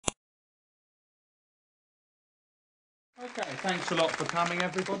Okay, thanks a lot for coming,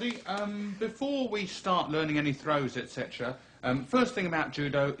 everybody. Before we start learning any throws, etc., first thing about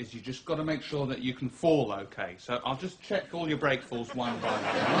judo is you just got to make sure that you can fall okay. So I'll just check all your break falls one by one.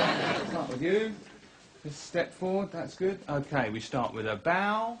 Right? Start with you. Just step forward, that's good. Okay, we start with a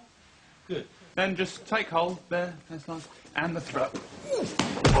bow. Good. Then just take hold there, that's nice. And the throw.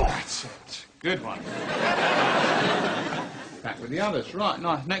 That's it. Good one. Back with the others. Right,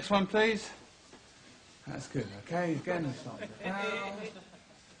 nice. Next one, please. That's good. Okay, again, we start with the bow.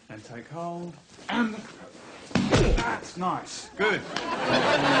 And take hold. And the throw. That's nice. Good.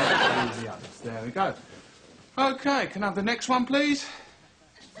 The others. There we go. Okay, can I have the next one, please?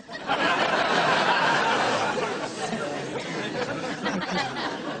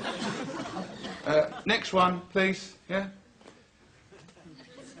 Next one, please. Yeah?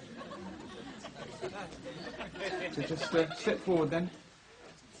 So just step forward then.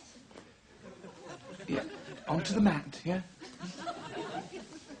 Yeah. Onto the mat, yeah?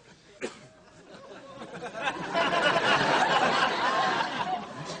 There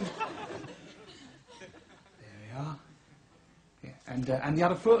we are. Yeah. And the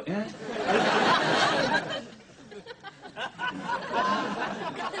other foot, yeah?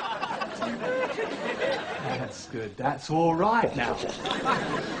 That's good. That's all right now.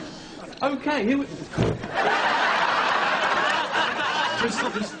 Okay, here we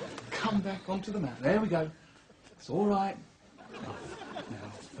just come back onto the mat. There we go. It's all right.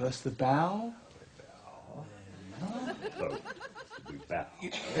 Now, first the bow. So, we bow.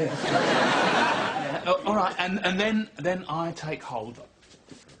 Yeah, all right, and then I take hold.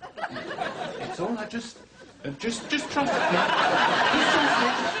 It's all right. Just trust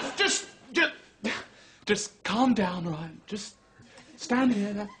me. Just calm down, all right? Just stand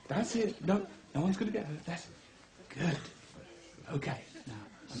here. That's it. No one's going to get hurt. That's good. Okay. Now.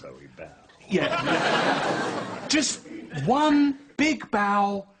 So we bow. Yeah. Just one big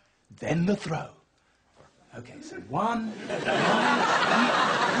bow, then the throw. Okay, so one,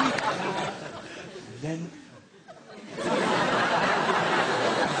 then